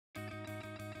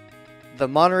The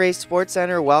Monterey Sports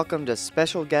Center welcomed a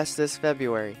special guest this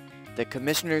February, the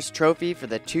Commissioner's Trophy for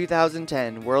the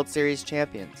 2010 World Series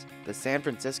champions, the San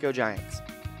Francisco Giants.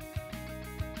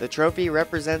 The trophy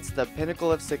represents the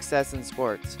pinnacle of success in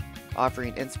sports,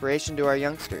 offering inspiration to our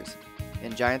youngsters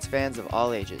and Giants fans of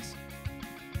all ages.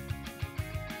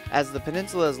 As the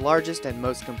peninsula's largest and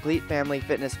most complete family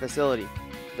fitness facility,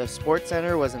 the Sports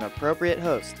Center was an appropriate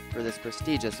host for this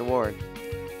prestigious award.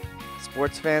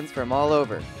 Sports fans from all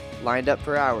over lined up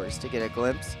for hours to get a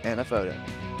glimpse and a photo.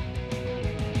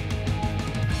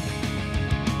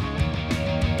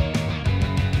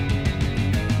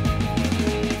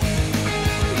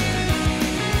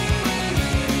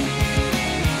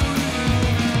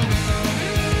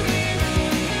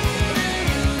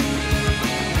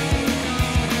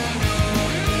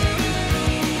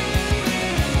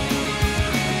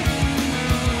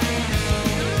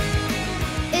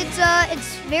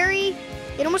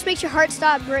 It almost makes your heart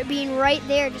stop being right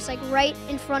there, just like right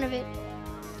in front of it.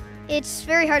 It's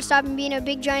very heart-stopping being a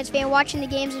big Giants fan, watching the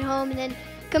games at home, and then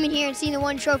coming here and seeing the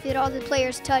one trophy that all the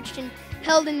players touched and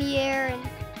held in the air, and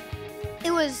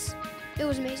it was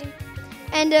amazing.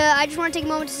 And I just want to take a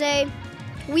moment to say,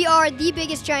 we are the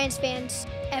biggest Giants fans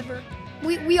ever.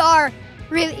 We are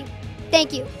really.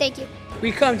 Thank you.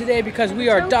 We come today because we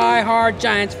are die-hard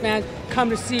Giants fans. Come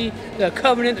to see the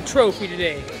Covenant, the trophy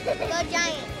today. The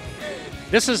Giants.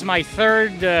 This is my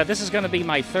third. This is going to be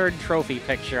my third trophy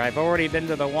picture. I've already been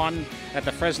to the one at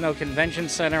the Fresno Convention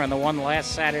Center and the one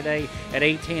last Saturday at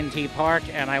AT&T Park,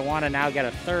 and I want to now get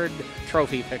a third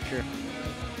trophy picture.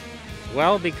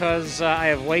 Well, because I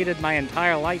have waited my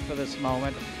entire life for this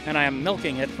moment, and I am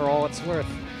milking it for all it's worth.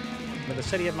 But the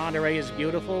City of Monterey is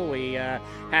beautiful. We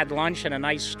had lunch and a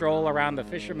nice stroll around the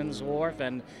Fisherman's Wharf,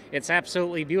 and it's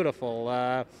absolutely beautiful.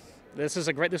 This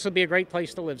will be a great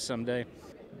place to live someday.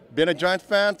 Been a Giants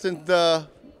fan since the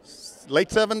late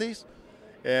 70s,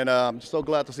 and I'm so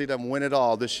glad to see them win it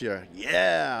all this year.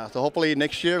 Yeah, so hopefully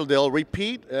next year they'll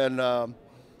repeat, and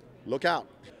look out.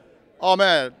 Oh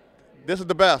man, this is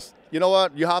the best. You know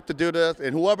what? You have to do this,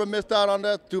 and whoever missed out on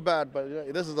that, too bad,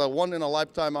 but this is a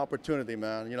one-in-a-lifetime opportunity,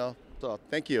 man, you know? So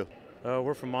thank you.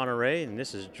 We're from Monterey, and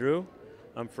this is Drew.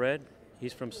 I'm Fred.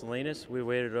 He's from Salinas. We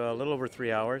waited a little over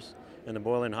 3 hours in the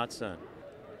boiling hot sun.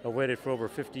 I waited for over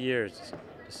 50 years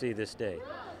to see this day,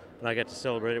 and I got to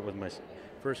celebrate it with my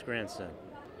first grandson.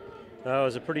 It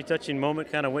was a pretty touching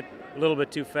moment, kind of went a little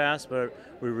bit too fast, but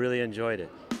we really enjoyed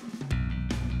it.